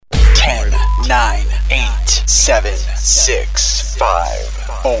9, 8, 7, 6, 5,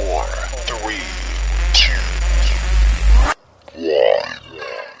 4, 3, 2, 1.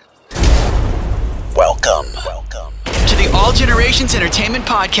 Welcome to the All Generations Entertainment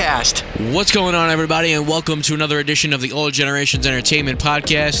Podcast. What's going on, everybody, and welcome to another edition of the All Generations Entertainment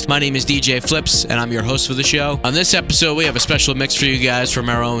Podcast. My name is DJ Flips, and I'm your host for the show. On this episode, we have a special mix for you guys from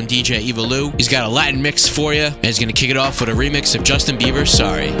our own DJ Evilou. He's got a Latin mix for you, and he's going to kick it off with a remix of Justin Bieber's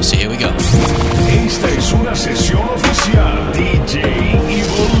Sorry. So here we go. Esta es una sesión oficial. DJ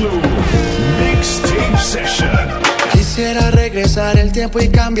Evilou Mixtape Session. Quisiera regresar el tiempo y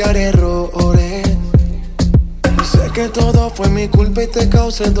cambiar errores. Sé que todo fue mi culpa y te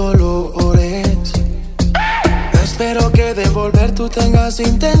causé dolores. Espero que de volver tú tengas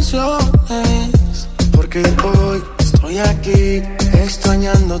intenciones, porque hoy estoy aquí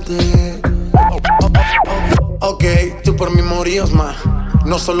extrañándote. Ok, tú por mí morías más.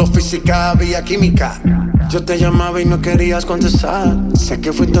 No solo física, había química. Yo te llamaba y no querías contestar. Sé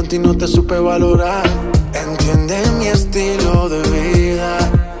que fui tonto y no te supe valorar. Entiende mi estilo de vida.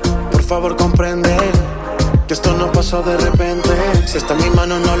 Por favor, comprende que esto no pasó de repente. Si está en mi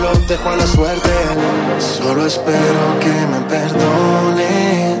mano no lo dejo a la suerte. Solo espero que me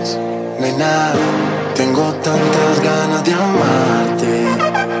perdones, nena. Tengo tantas ganas de amarte.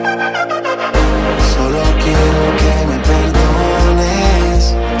 Solo quiero que me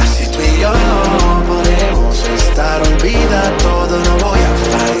perdones. Así tú y yo podemos estar. Olvida todo, no voy a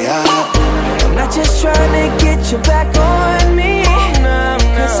fallar. I'm not just trying to get you back on me,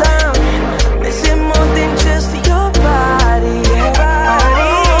 cause I'm missing more than just your body.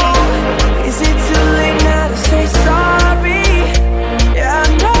 Is it too late now to say sorry? Yeah, I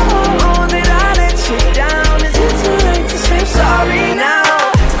know that I let you down. Is it too late to say sorry now?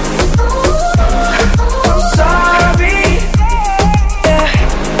 I'm sorry. Yeah.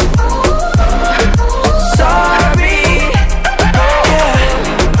 Sorry. Yeah.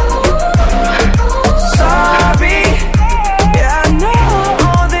 Sorry. Yeah, I know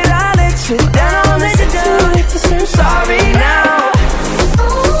that I let you down. Is it too late to say sorry now?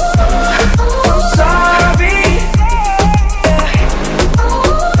 I'm sorry. Yeah.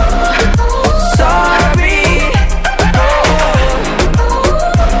 Sorry.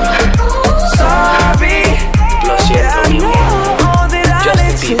 Sorry. Lo siento, Yeah, I mi amor. know that I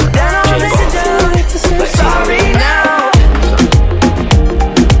let you Justin down. Bieber, Is it too late to say sorry now?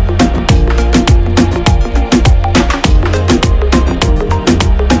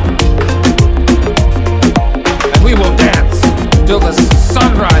 And we will dance till the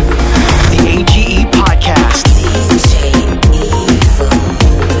sun rises. The AGE Podcast.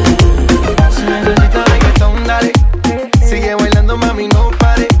 Si necesitas reggaetón, dale. Sigue bailando, mami, no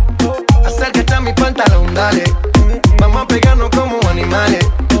pare. Acércate a mi pantalón, dale. Vamos a pegarnos como animales.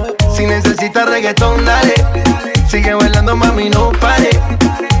 Si necesitas reggaetón, dale. Sigue bailando, mami, no pare.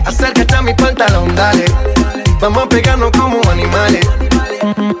 Acércate a mi pantalón, dale. Vamos a pegarnos como animales.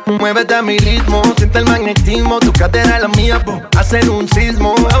 Muévete a mi ritmo, siente el magnetismo. Tu cadera es la mía, hacen un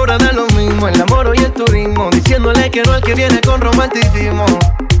sismo. Ahora da lo mismo, el amor y el turismo. Diciéndole que no al que viene con romanticismo.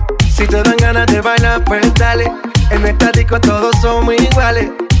 Si te dan ganas de bailar, pues dale. En esta disco todos somos iguales.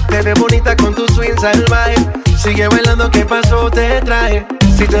 Te ves bonita con tu swing salvaje. Sigue bailando, ¿qué pasó? Te traje.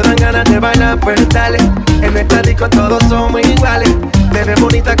 Si te dan ganas de bailar, pues dale. En esta disco todos somos iguales. Te ves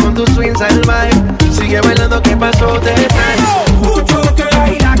bonita con tu swing salvaje. Sigue bailando, ¿qué pasó? Te traje. Mucho que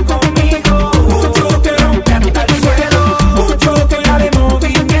baila conmigo, mucho que rompe hasta el suelo, mucho que dale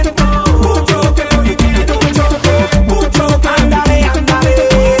movimiento, mucho que movimiento, mucho que ándale, ándale,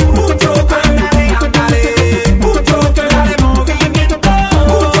 mucho que ándale, ándale, mucho que dale movimiento,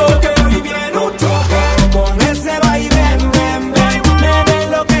 mucho que movimiento, mucho que con ese baile, me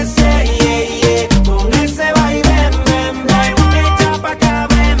enloquece, yeah, yeah, con ese baile, echa pa' acá,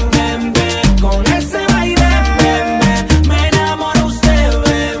 con ese baile, me enamora usted,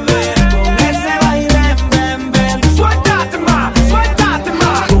 bebé.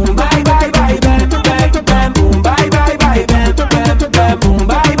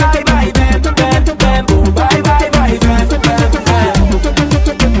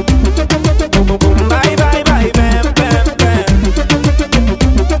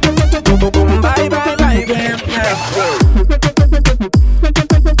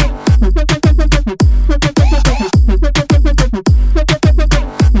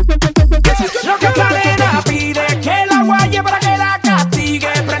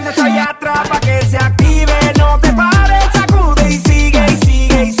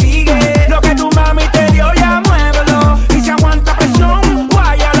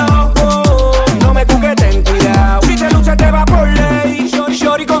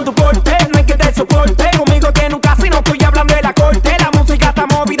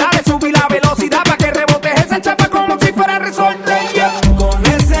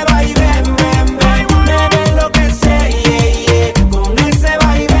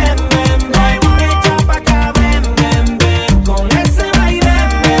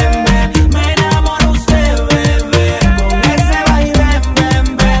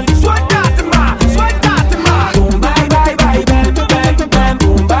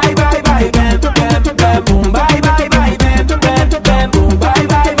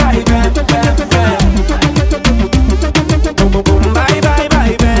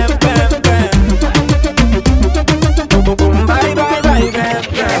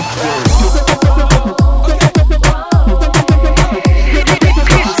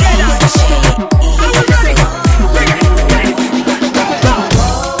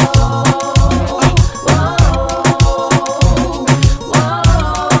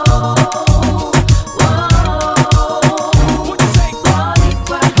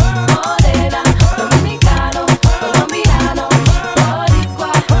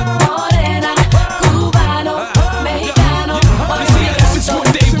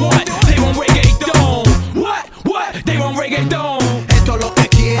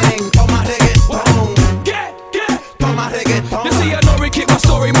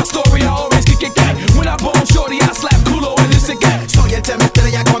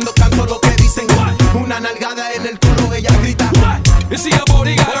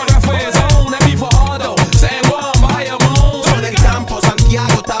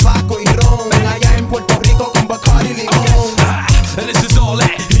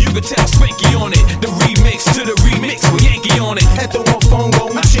 you could tell Spanky on it. The remix to the remix with Yankee on it. Esto es un fongo,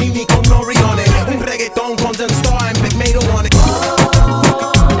 un chimi con Nori on it. Un reggaeton con Dem Star and Big Mato on it.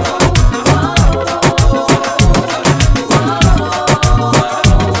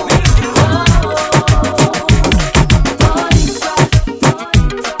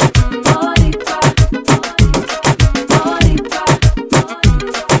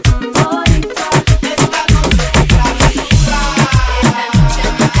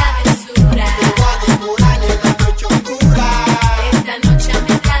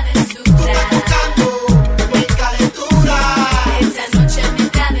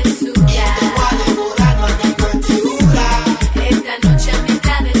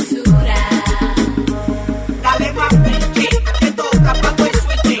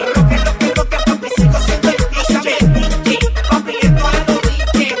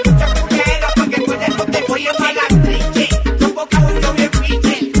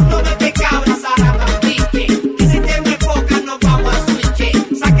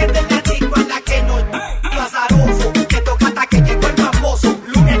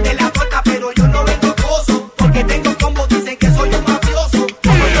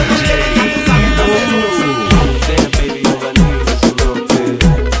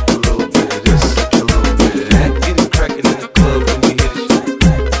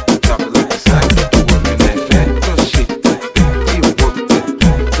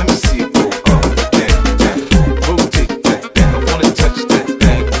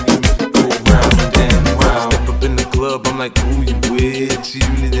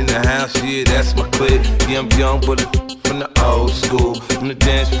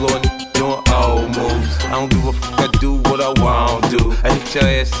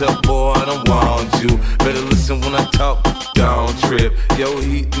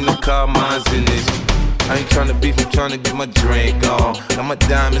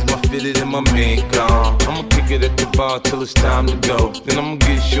 Till it's time to go. Then I'ma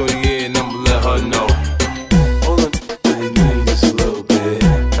get shorty here and I'ma let her know. All I really need is a little bit.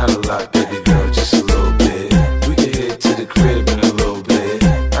 Not a lot, baby girl, just a little bit. We can head to the crib in a little bit.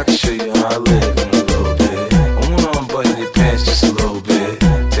 I can show you how I live in a little bit. I wanna unbutton your pants just a little bit.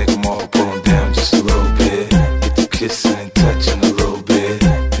 Take them all, pull them down just a little bit. Get the kissing and touching a little bit.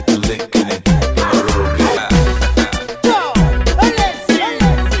 Get the licking it in a little bit.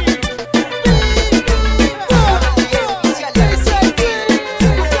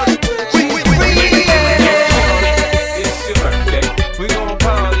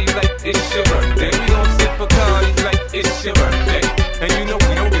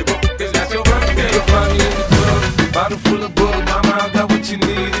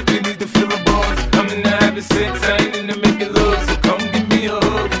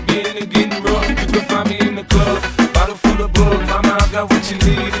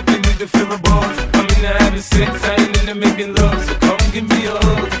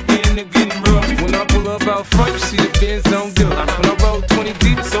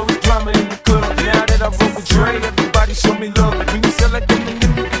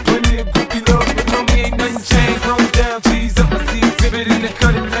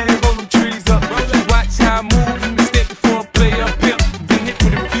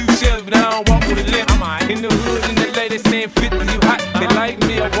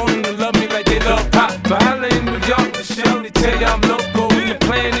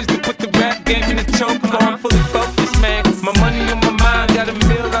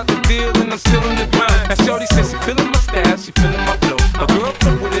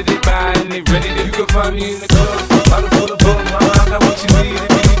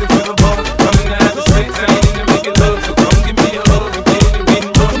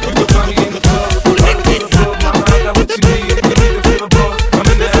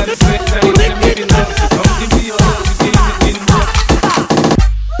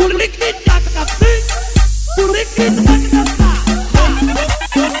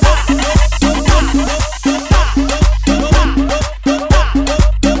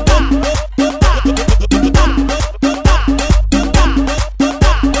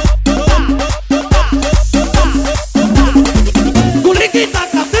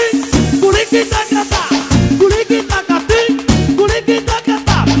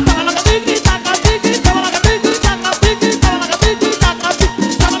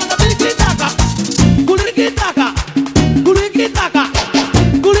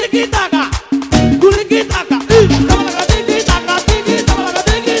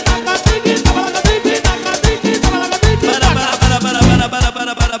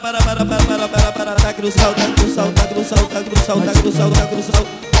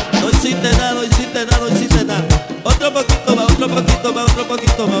 No hiciste nada, no hiciste nada, no hiciste nada. Otro poquito más, otro poquito más, otro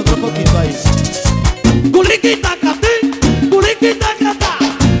poquito toma otro poquito ahí.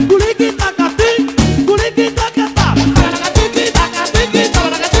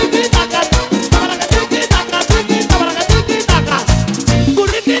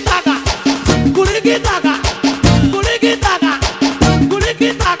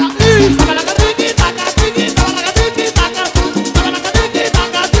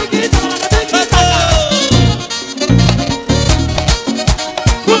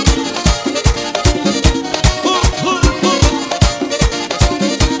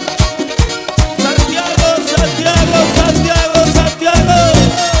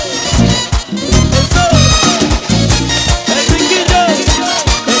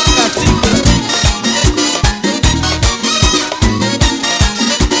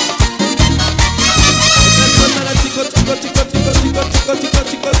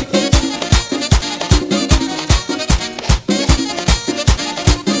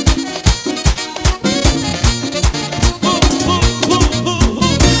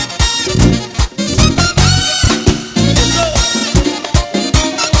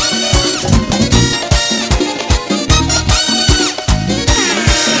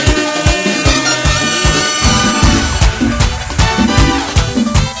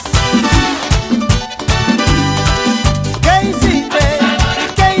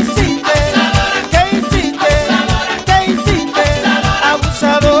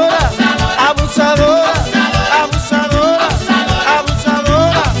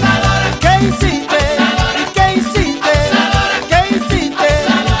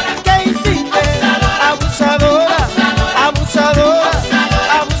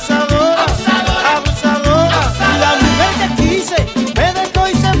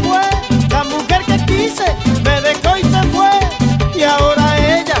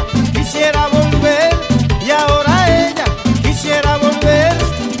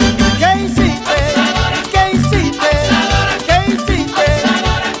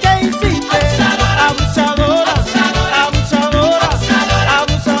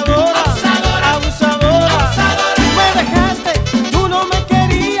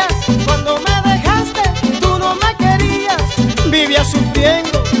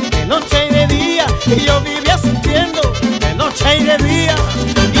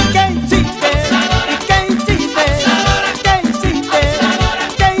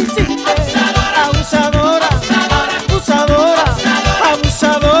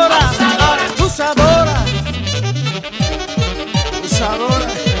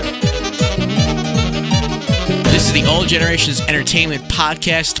 All Generations Entertainment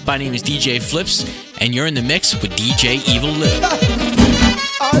Podcast. My name is DJ Flips, and you're in the mix with DJ Evil Lou.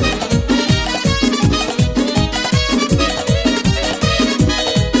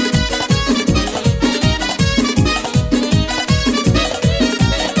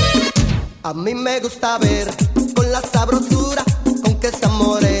 A mí me gusta ver con la sabrosura con que esa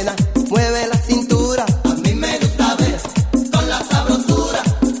morena mueve la cintura. A mí me gusta ver con la sabrosura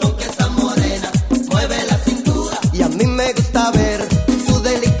con que esa morena mueve la cintura. Y a mí me gusta ver su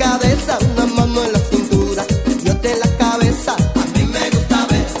delicadeza, una mano en la cintura y otra en la cabeza. A mí me gusta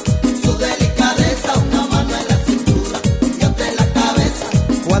ver su delicadeza, una mano en la cintura y otra en la cabeza.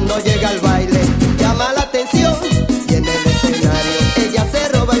 Cuando llega al baile llama la atención y en el escenario ella se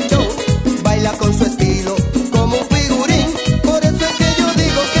roba el show. Baila con su estilo como un figurín.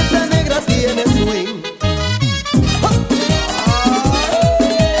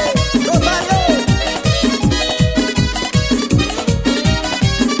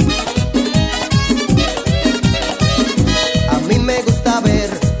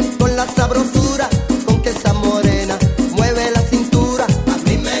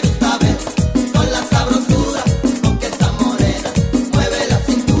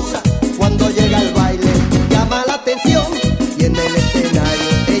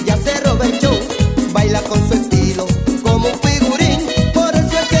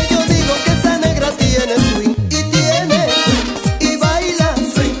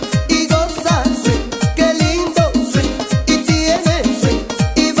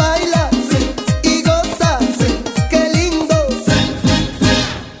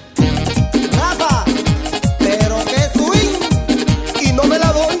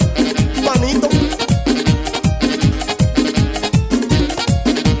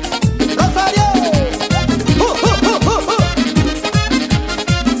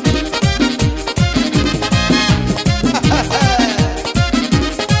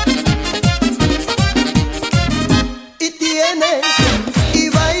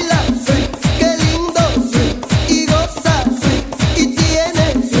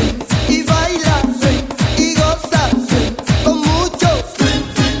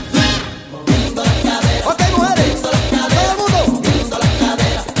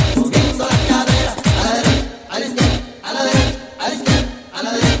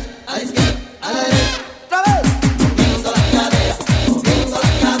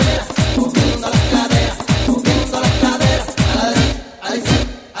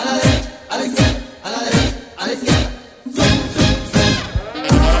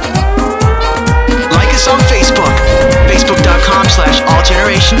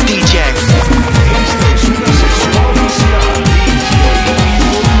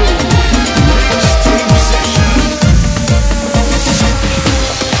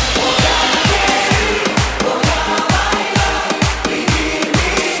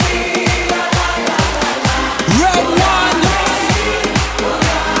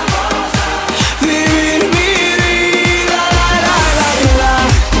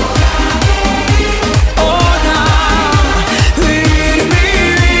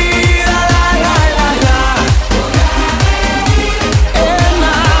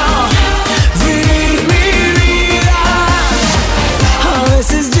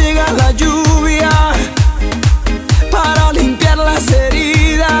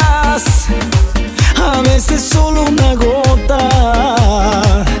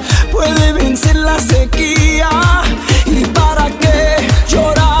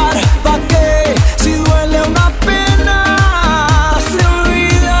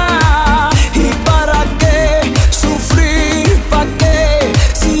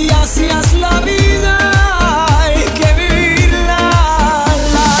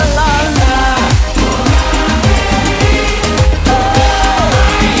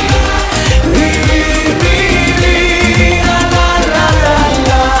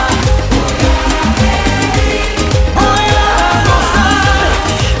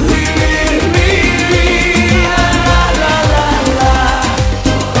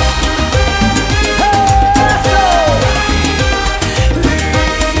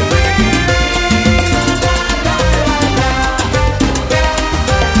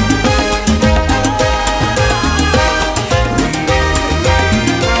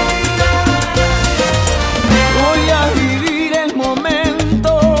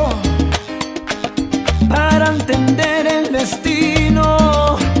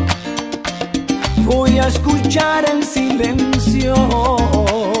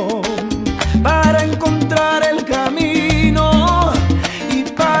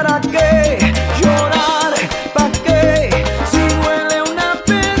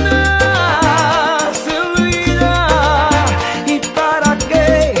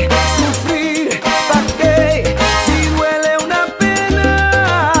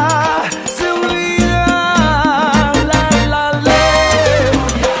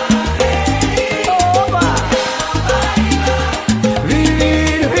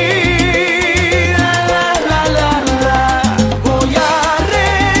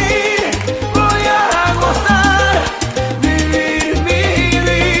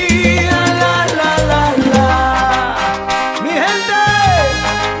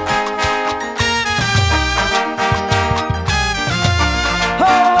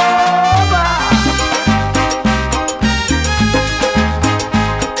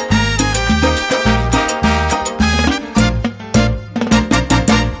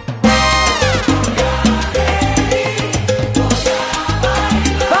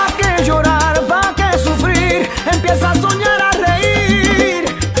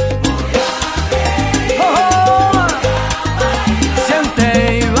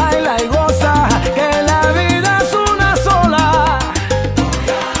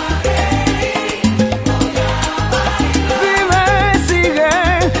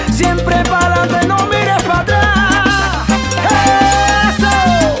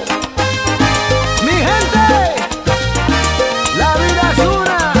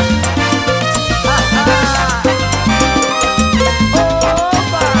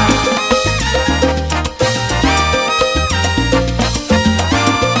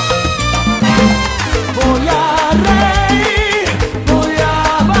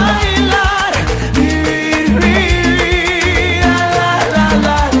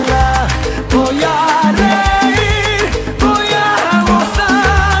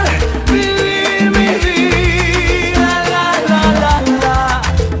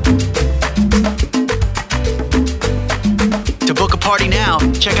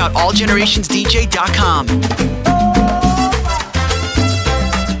 www.allgenerationsdj.com.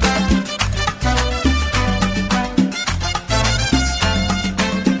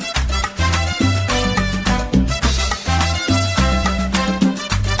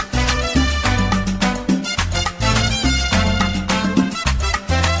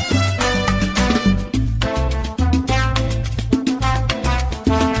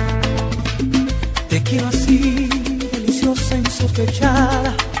 Te quiero así, deliciosa,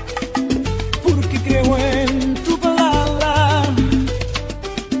 insospechada, porque creo en tu palabra,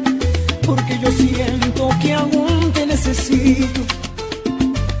 porque yo siento que aún te necesito,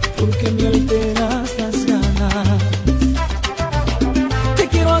 porque me alteras las ganas. Te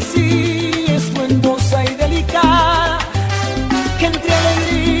quiero así, esplendorosa y delicada, entre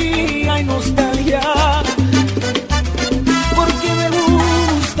alegría y nostalgia, porque me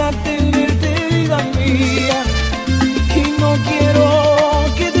gusta tenerte vida mía, y no quiero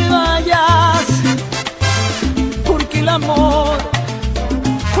que te vayas, porque el amor,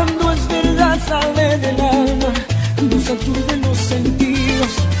 cuando es verdad, sale del alma, nos aturden los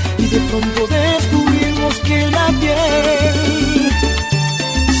sentidos, y de pronto descubrimos que la piel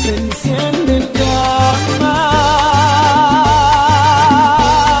se enciende en llamas.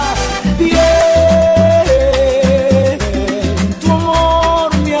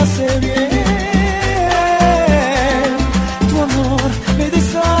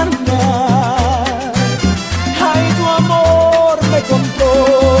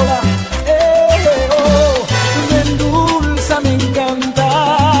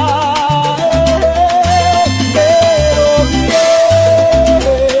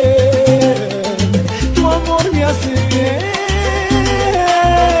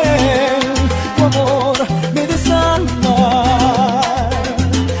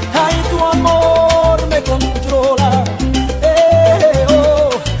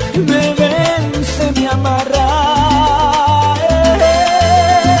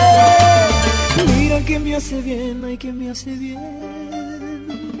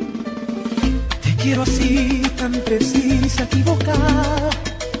 Quiero así, tan precisa, equivocada,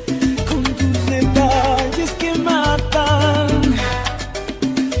 con tus detalles que matan,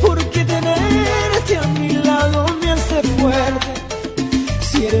 porque tenerte a mi lado me hace fuerte,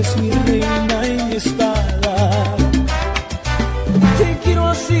 si eres mi reina y mi espada. Te quiero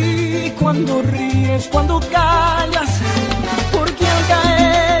así, cuando ríes, cuando callas, porque al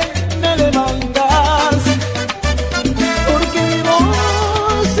caer me levantas, porque mi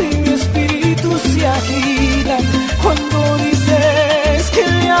voz y mi espíritu se agitan cuando dices que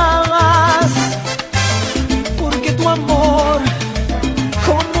me amas, porque tu amor,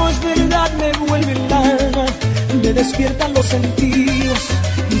 como es verdad, me vuelve el alma, me despiertan los sentidos,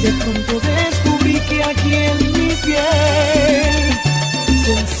 y de pronto descubrí que aquí en mi piel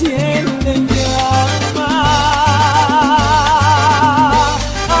se encienden llamas.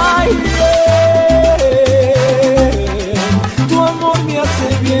 Ay, tu amor me hace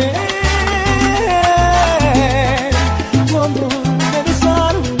bien, tu amor me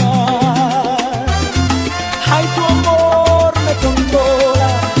desarma, ay, tu amor me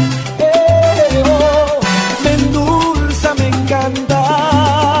controla, me endulza, me encanta.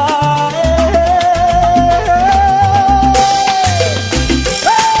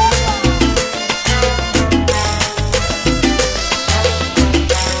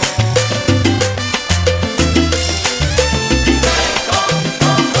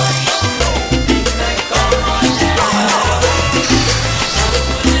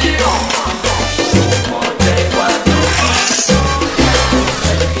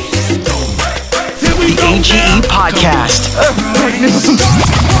 AGE Podcast.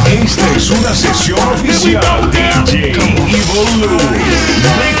 Esta es una sesión oficial DJ Evil Lou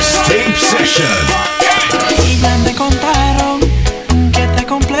Mixtape Session. Y ya me contaron que te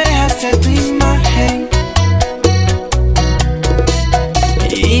complejas de tu imagen,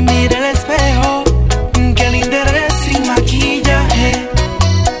 y mira el espejo, que linda eres sin maquillaje.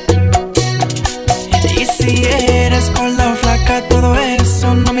 Y si eres gorda o flaca, todo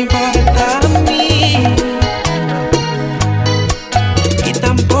eso no me importa a mí, y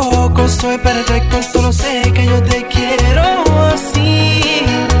tampoco soy perfecto, solo sé que yo te quiero así.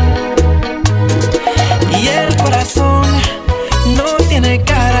 Y el corazón no tiene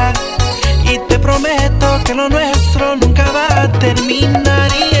cara, y te prometo que lo nuestro nunca va a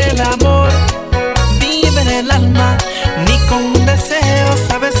terminar. Y el amor vive en el alma, ni con un deseo,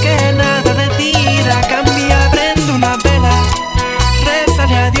 sabes que nada de ti irá a cambiar. Prende una vela,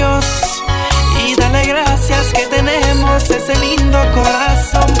 rézale a Dios y dale gracias que tenemos ese lindo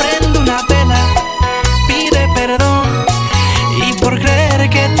corazón. Prende una vela, pide perdón, y por creer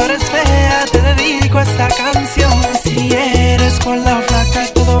que tú eres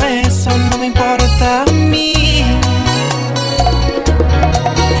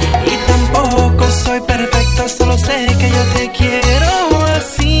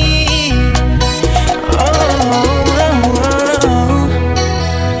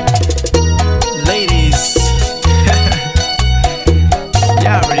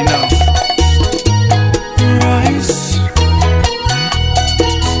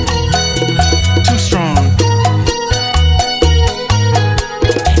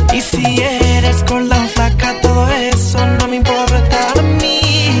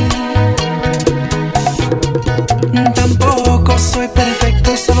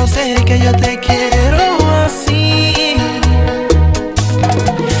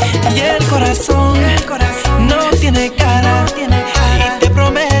corazón no tiene cara. Y te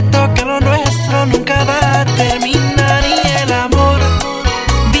prometo que lo nuestro nunca va a terminar. Y el amor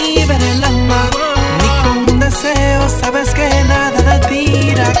vive en el alma. Ni con un deseo sabes que nada de ti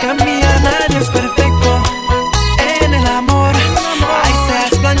irá a cambiar. Nadie es perfecto en el amor. Ay,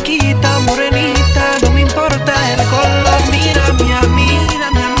 seas blanquita, morenita, no me importa el color. Mírame a mí,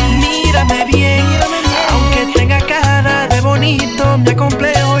 mírame bien. Aunque tenga cara de bonito, me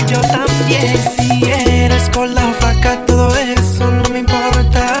acomplejo yo también. Si eres cola o flaca, todo eso no me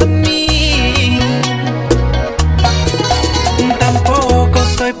importa a mí. Tampoco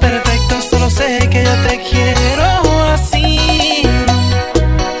soy perfecto, solo sé que yo te quiero así.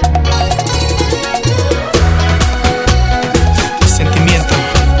 Sentimiento.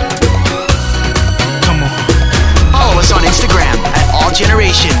 Come on. Follow us on Instagram at All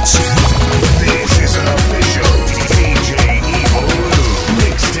Generations. This is an official DJ Evil Lou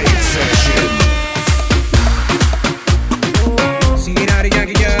mixtape session.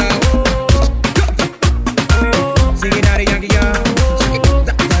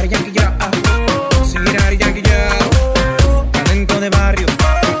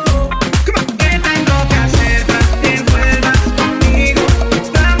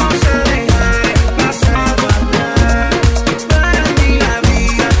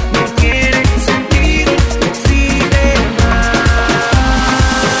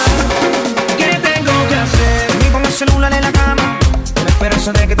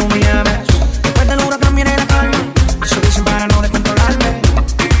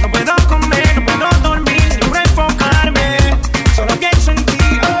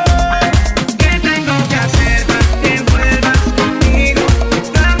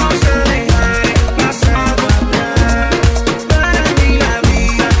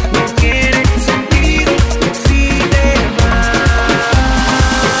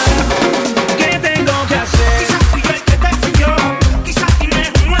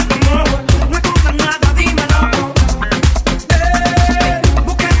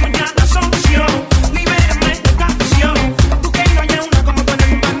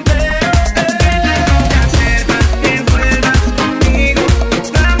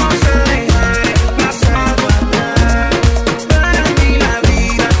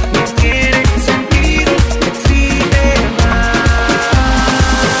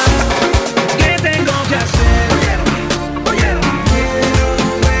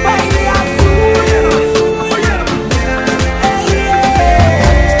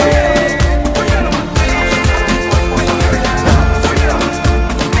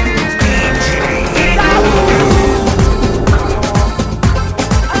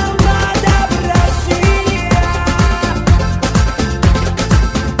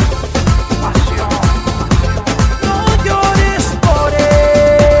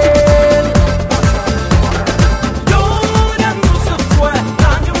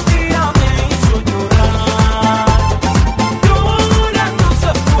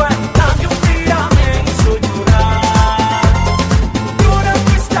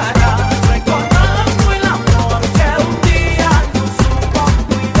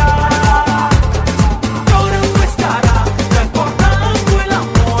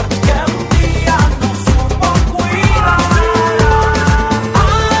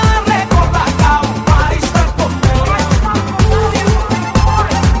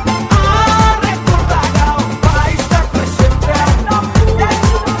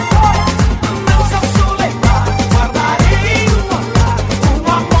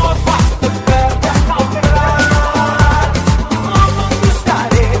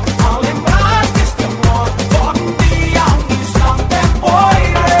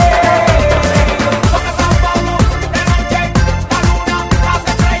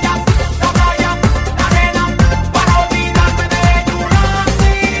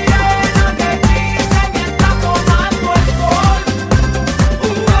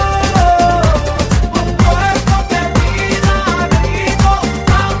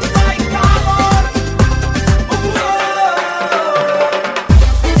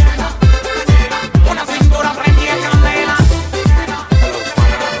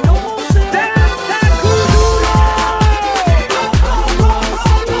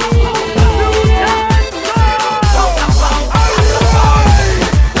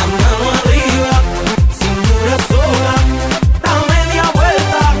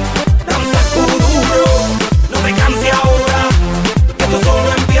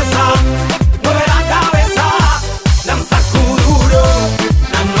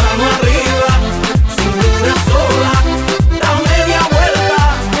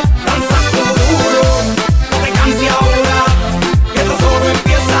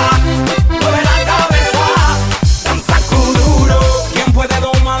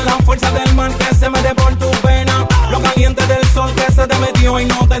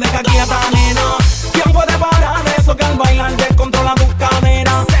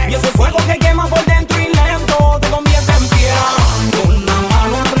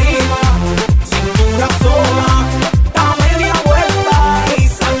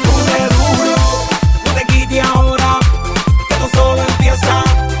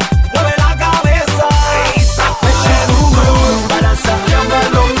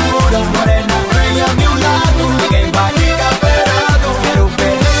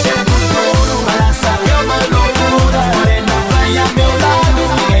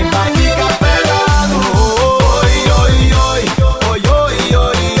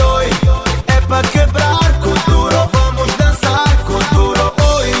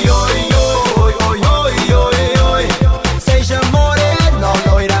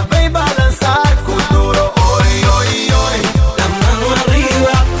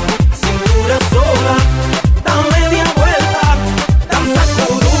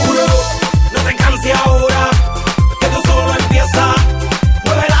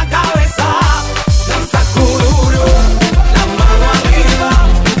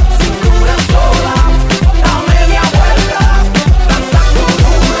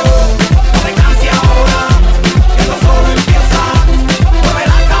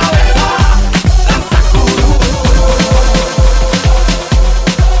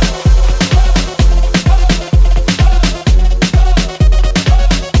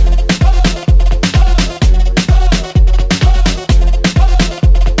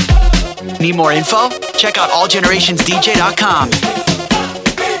 Need more info? Check out allgenerationsdj.com.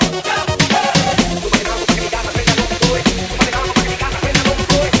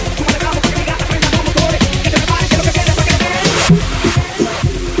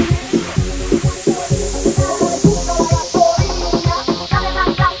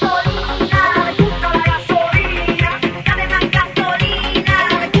 Gasolina,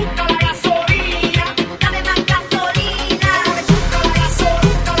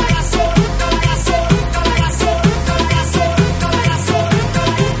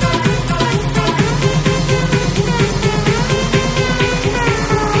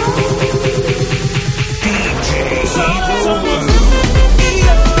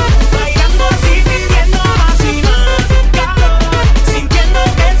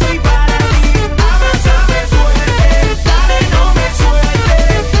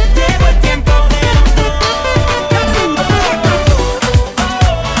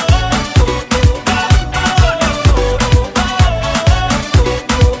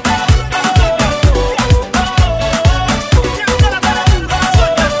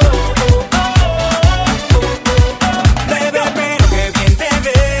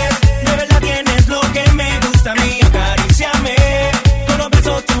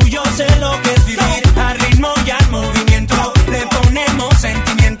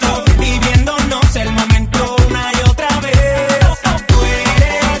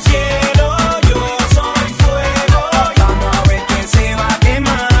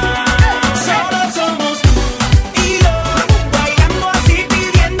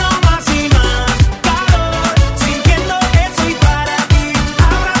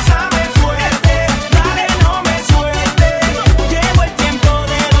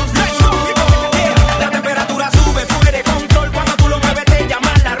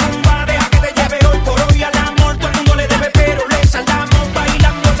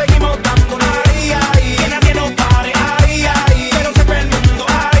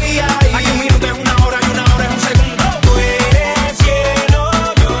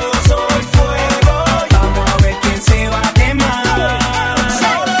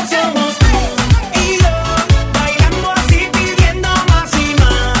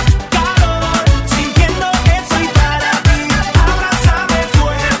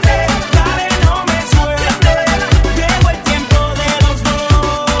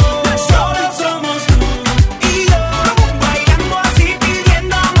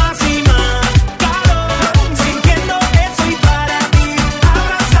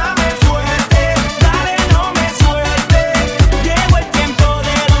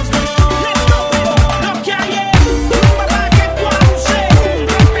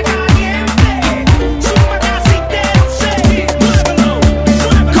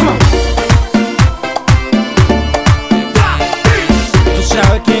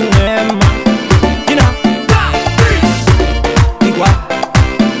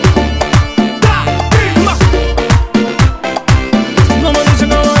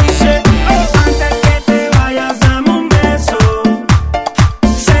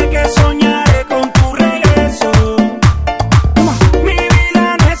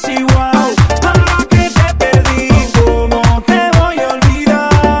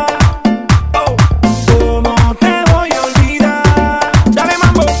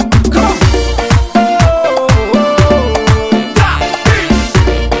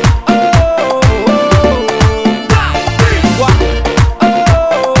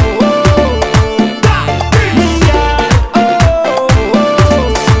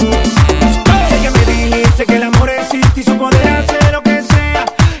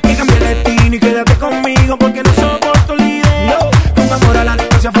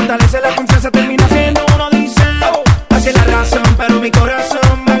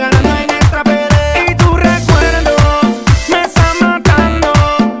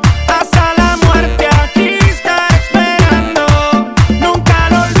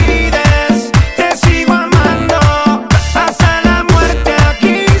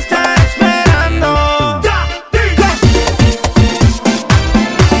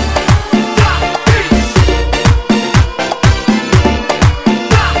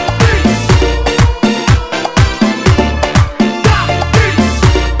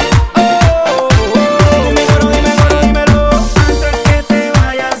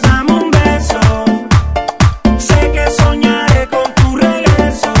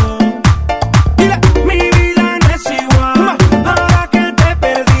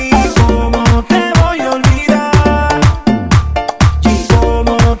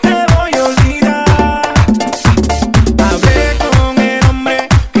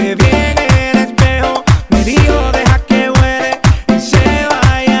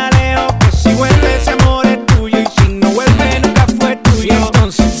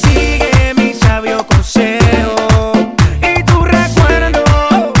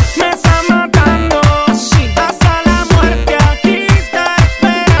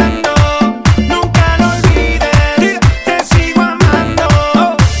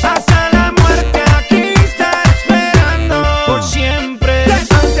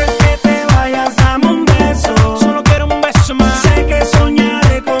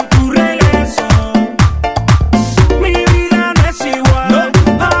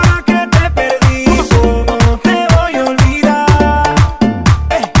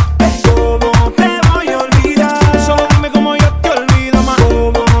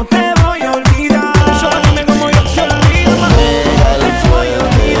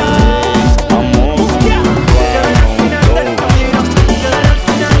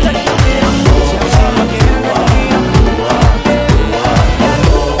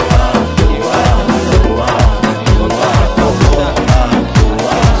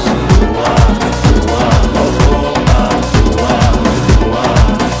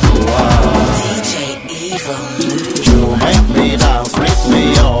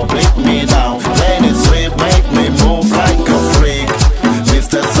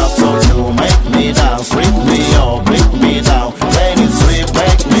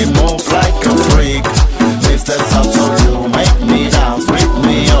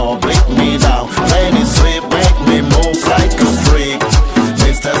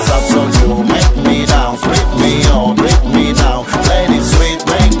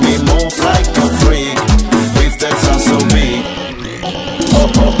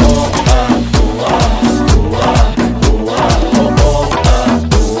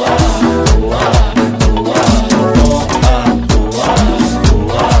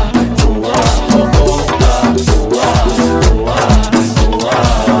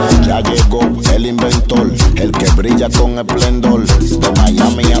 el inventor, el que brilla con esplendor. De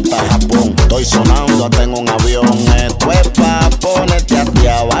Miami hasta Japón, estoy sonando hasta en un avión. Esto es pa' ponerte a ti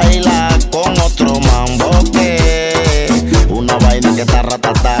a bailar con otro mambo que una vaina que está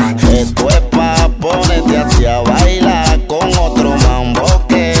ratatá. Esto es pa' ponerte a ti a bailar con otro mambo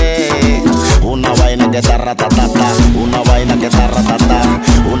que una vaina que está ratatata, una vaina que está ratatá,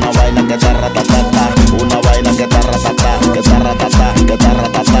 una vaina que está ratatata, una vaina que está ratatá, que está ratatá, que está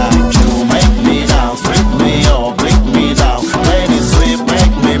ratatá. You make me dance, break me up, break me down. Lady sweet,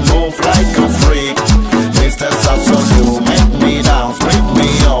 make me move like a freak. Mr. Sasso, you make me dance, break me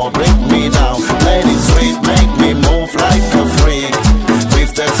up, break me down. Lady sweet, make me move like a freak.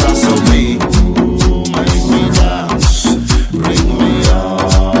 Mr. Sasso, me, make me dance, bring me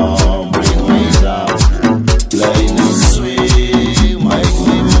up, bring me down. Lady sweet, make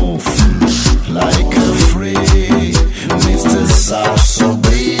me move like a freak. Mr. Sasso,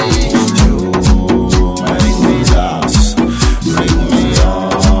 be you, make me dance, bring me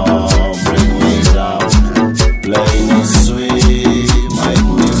up, bring me down. Lady sweet, make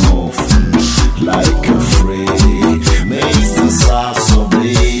me move like a freak. Mr. Sasso,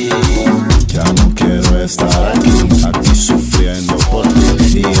 be. Ya no quiero estar aquí sufriendo por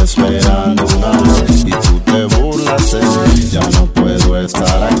ti y esperando un amor y tú te burlas de mí. Ya no puedo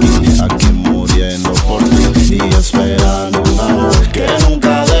estar aquí muriendo por ti y esperando un amor que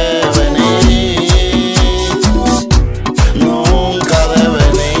nunca debe venir, nunca debe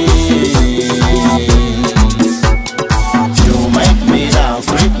venir. You make me dance,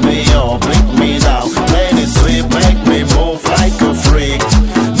 break me up, break me down. Lady sweet, make me move like a freak.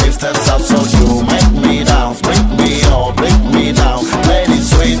 Mr. Sasso, you make me dance, break me up, break me down. Lady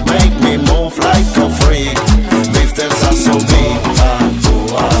sweet, make me move like a freak. Mr. Sasso, be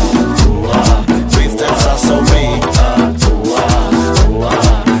Mr. Sasso, be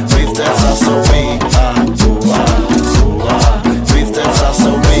Mr. Sasso, be Mr.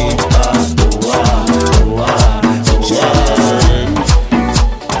 Sasso, be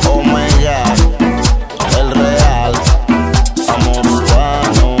oh my God, el real amor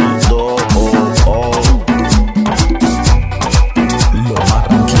urbano, lo más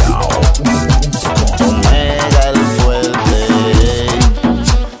rankeado. Omega el fuerte,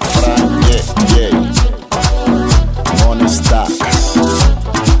 Frank Money Stacks,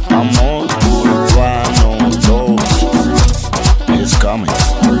 amor urbano 2 is coming.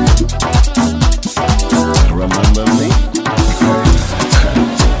 Remember me?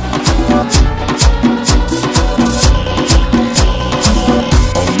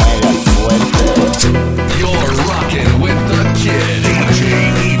 Omega el fuerte. You're rocking with the kid, DJ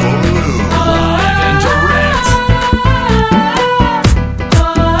Evil Lou. Live and direct.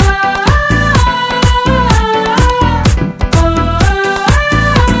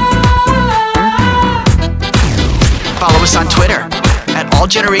 Follow us on Twitter at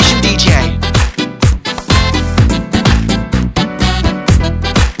AllGenerationDJ.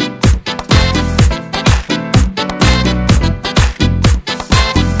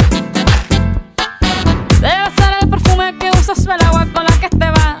 Debe ser el perfume que usas o el agua con la que te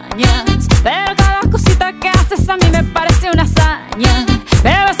bañas. Pero cada cosita que haces a mí me parece una hazaña.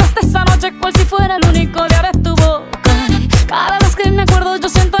 Me besaste esa noche cual si fuera el único día de tu boca. Cada vez que me acuerdo yo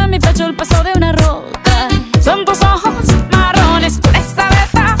siento en mi pecho el peso de una roca. Son tus ojos marrones, esa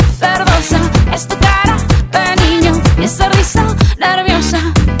veta verdosa. Es tu cara de niño y esa risa nerviosa.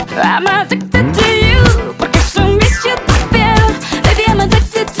 I'm addicted to you, porque es un vicio tu piel. Baby, I'm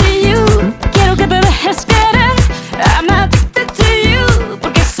addicted to you. Quiero que te dejes querer. I'm addicted to you,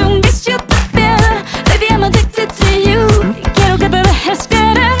 porque es un vicio tu piel. Baby, I'm addicted to you. Quiero que te dejes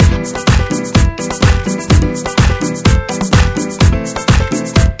querer.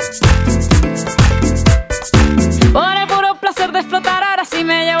 Por el puro placer de explotar, ahora sí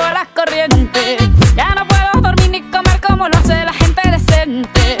me llevo la corriente. Ya no puedo dormir ni comer como lo hace la gente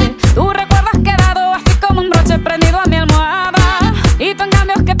decente. Tú recuerdas quedado así como un broche prendido a mi almohada. Y tú en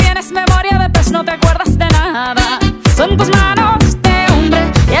cambio que tienes memoria de pez no te acuerdas de nada. Son tus manos de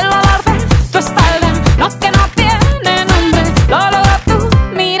hombre y el olor de tu espalda. No que no tiene nombre, lo logra tu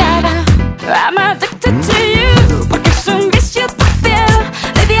mirada. I'm addicted to you, porque es un vicio tu piel.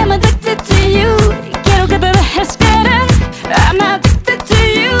 Baby, I'm addicted to you. Quiero que te dejes querer. I'm addicted to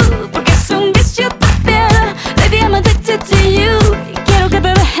you, porque es un vicio tu piel. Baby, I'm addicted to you. Quiero que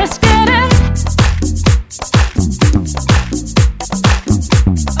te dejes querer.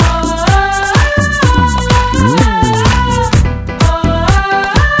 Oh, oh, oh, oh.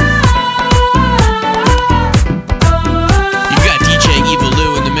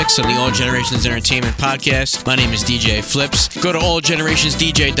 Entertainment Podcast. My name is DJ Flips. Go to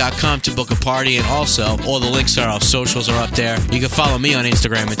allgenerationsdj.com to book a party, and also all the links to our socials are up there. You can follow me on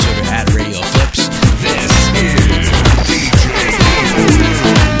Instagram and Twitter at Radio Flips. This is DJ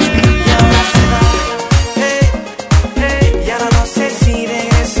Y ahora no sé si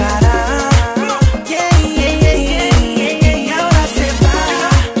regresará. Y ahora se va.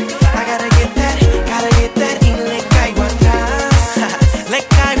 I gotta get that, y le caigo atrás. Le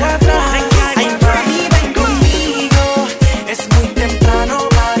caigo atrás. Ay, mami, ven conmigo. Es muy temprano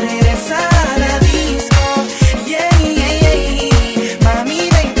para regresar a la disco. Mami,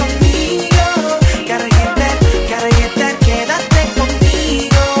 ven conmigo. Gotta get that, quédate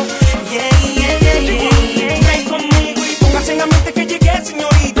conmigo. Ven conmigo y póngase en la mente que llegué,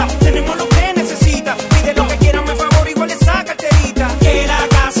 señorita. Tenemos lo que necesita. Pide lo que quiera, me favor, igual esa carterita. Que la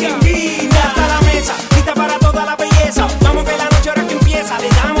casa invita hasta la mesa, lista para toda la belleza. Vamos que la noche ahora que empieza, le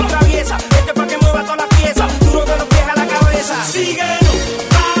damos traviesa. Este pa' que mueva toda la pieza, duro de los pies a la cabeza. Síguelo,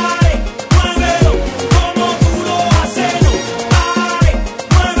 dale, muévelo, como tú lo haces. No, dale,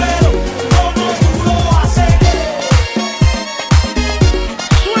 muévelo, como tú lo haces.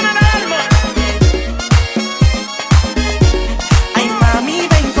 Suena la alarma. Ay, mami,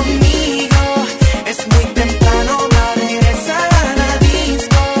 ven conmigo. Es muy temprano para regresar a la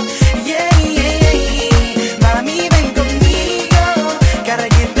disco. Mami, ven conmigo. Gotta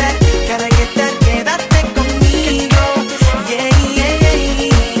get that, quédate conmigo.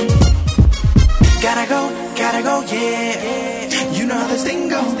 Gotta go, yeah. You know how this thing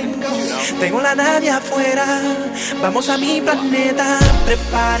goes. Tengo la nave afuera, vamos a mi planeta.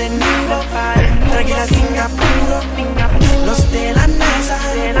 Prepárenlo, tranquila sin apuro. Los de la NASA,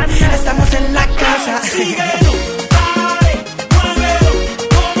 estamos en la casa. Síguelo, dale, muévelo,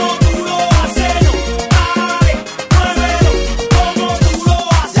 como tú lo haces. No, dale, muévelo, como tú lo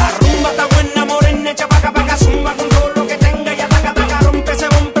haces. La rumba está buena, morena, echa paca, paca, zumba con todo lo que tenga y ataca, taca, rompe, se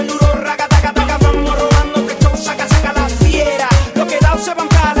rompe el duro, raca, taca, taca. Vamos robando que show, saca, saca la fiera. Los quedados se van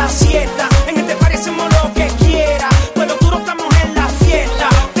para la siesta. En este parecemos lo que quiera, pero duro estamos en la fiesta.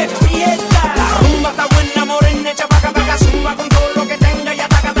 Despierta. La rumba está buena, morena, echa paca, paca, zumba con todo lo que tenga y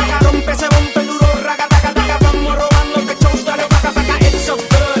ataca, taca, rompe, se rompe el duro, raca, taca, taca. Vamos robando que show, dale, paca, paca. It's so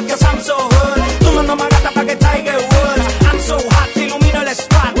good, cause I'm so hood. Tú no me gata pa' que Tiger Woods. I'm so hot, te ilumino el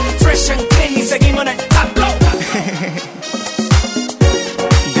spot. Fresh and clean y seguimos en el top blow.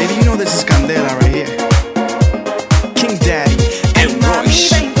 Baby, you know this is Candela right here. King Daddy and Mami, Royce.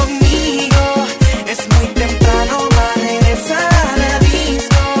 ven conmigo. Es muy temprano para regresar a la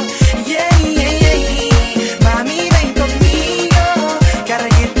disco. Mami, ven conmigo. Gotta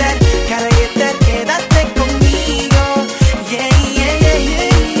get that, quédate conmigo.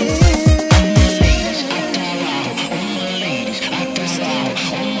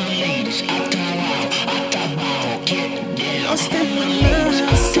 Lost in my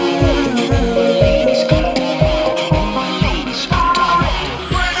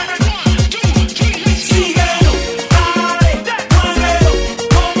Síguelo, dale, muévelo,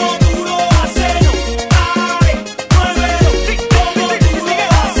 como tú lo haces. No, dale, muévelo, como tú lo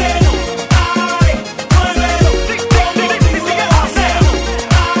haces. No, dale, muévelo, como tú lo haces. No,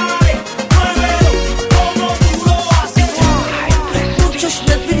 dale, muévelo, como tú lo haces. Muchos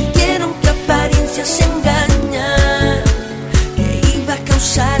te advirtieron que apariencias engañan, que iba a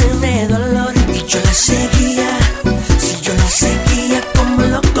causarme dolor, y yo la seguía. Si yo la seguía como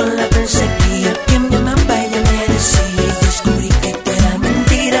loco la perseguía, que me amaba ella me decía, y descubrí que todo era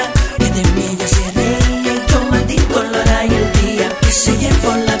mentira, que de mí ella se reía, y yo maldito la hora y el día que se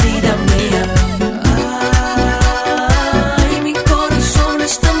llevó la vida mía. Ay, mi corazón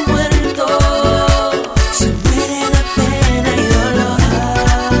está muerto, se muere de pena y dolor.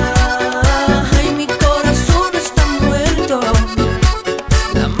 Ay, mi corazón está muerto,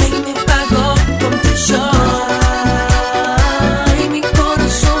 la May me pagó con prisión. Ay, mi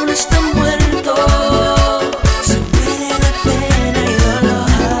corazón está muerto, se muere de pena y dolor.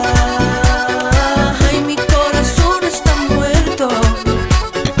 Ay, mi corazón está muerto,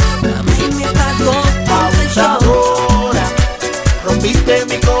 la May me pagó con prisión. Abusadora, rompiste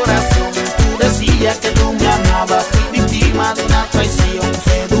mi corazón. Tú decías que tú me amabas, fui víctima de una traición.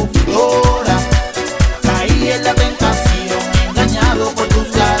 Seductora, caí en la tentación, engañado por tus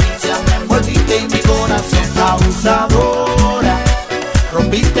caricias, me envolviste en mi corazón. Abusadora,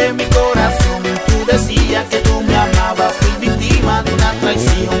 rompiste mi corazón. Tú decías que tú me amabas, fui víctima de una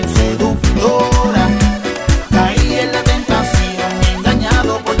traición. Seductora, caí en la tentación,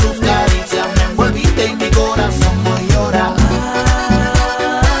 engañado por tus caricias, me envolviste en mi corazón. Voy a llorar.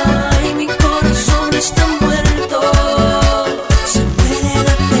 Ay, mi corazón está muerto, se muere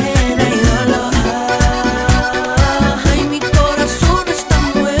de pena y dolor.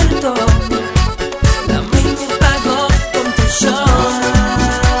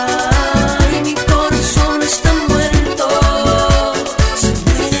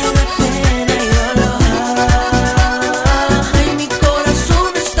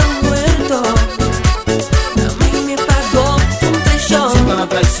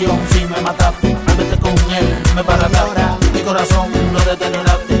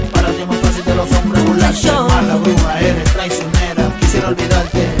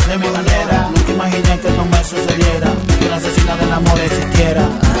 sucediera, que la asesina del amor existiera.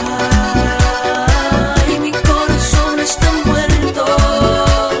 Ay, mi corazón está muerto,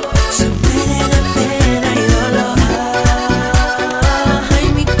 se muere de pena y dolor. Ay,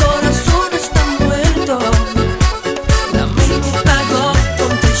 mi corazón está muerto, la mente pagó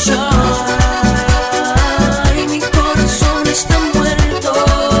con traición. Ay, mi corazón está muerto,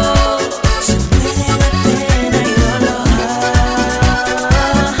 se muere de pena y dolor.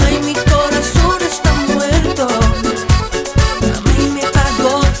 Ay, mi corazón está muerto, la mente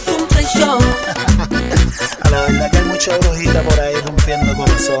pagó con traición. A la verdad que hay mucha brujita por ahí rompiendo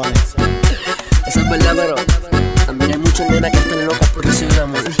corazones. Eso es verdad, pero también hay muchas nenas que están locas por recibir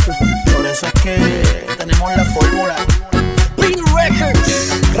amor. Por eso es que tenemos la fórmula. Big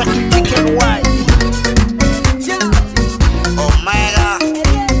Records, Rocky Chicken White. Omega,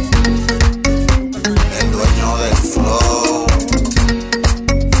 el dueño del flow.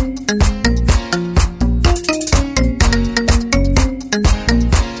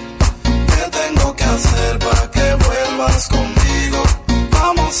 ¿Qué tengo que hacer para que vuelvas conmigo?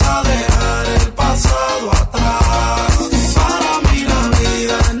 Vamos a dejar el pasado atrás. Para mí la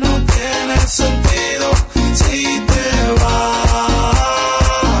vida no tiene sentido si te vas.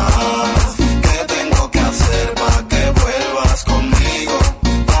 ¿Qué tengo que hacer para que vuelvas conmigo?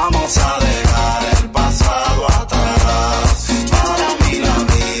 Vamos a dejar el pasado atrás. Para mí la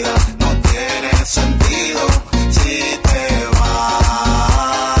vida no tiene sentido si te vas.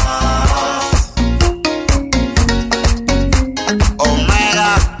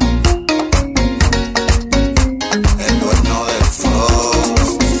 Omega, el dueño del flow.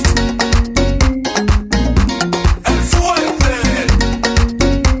 El fuerte.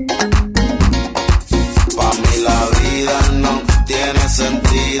 Pa' mí la vida no tiene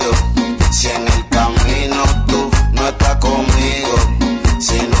sentido si en el camino tú no estás conmigo.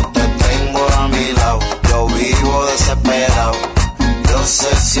 Si no te tengo a mi lado, yo vivo desesperado,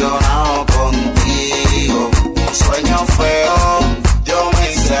 obsesionado contigo. Un sueño feo yo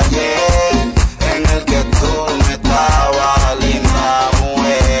me hice ayer, en el que tú me estabas, linda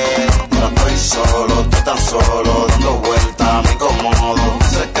mujer. Ahora estoy solo, estoy tan solo, dando vueltas, me incomodo.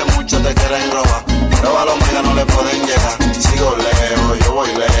 Sé que muchos te quieren robar, pero a los megas no le pueden llegar. Sigo lejos, yo voy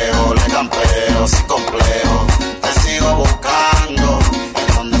lejos, le campeo sin complejo. Te sigo buscando, ¿en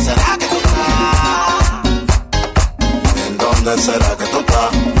dónde será que tú estás? ¿En dónde será que tú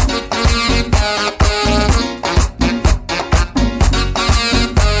estás?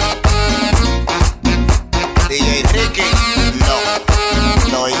 DJ Ricky,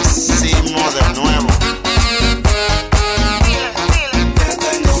 lo hicimos de nuevo. ¿Qué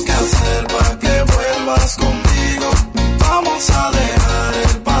tengo que hacer para que vuelvas conmigo? Vamos a dejar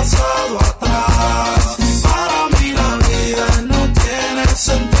el pasado atrás. Para mí la vida no tiene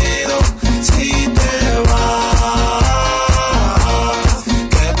sentido si te vas.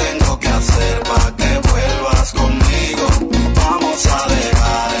 ¿Qué tengo que hacer para que vuelvas conmigo? Vamos a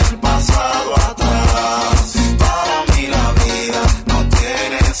dejar el pasado atrás. Para mí la vida no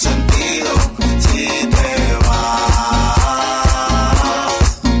tiene sentido si te vas.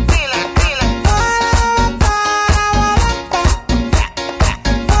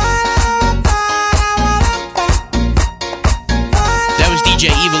 That was DJ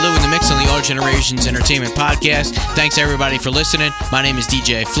Eviloo in the mix on the All Generations Entertainment Podcast. Thanks everybody for listening. My name is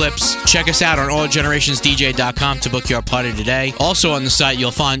DJ Flips. Check us out on allgenerationsdj.com to book your party today. Also on the site,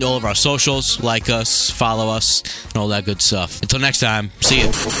 you'll find all of our socials. Like us, follow us, and all that good stuff. Until next time, see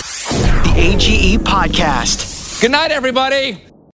you. The AGE Podcast. Good night, everybody.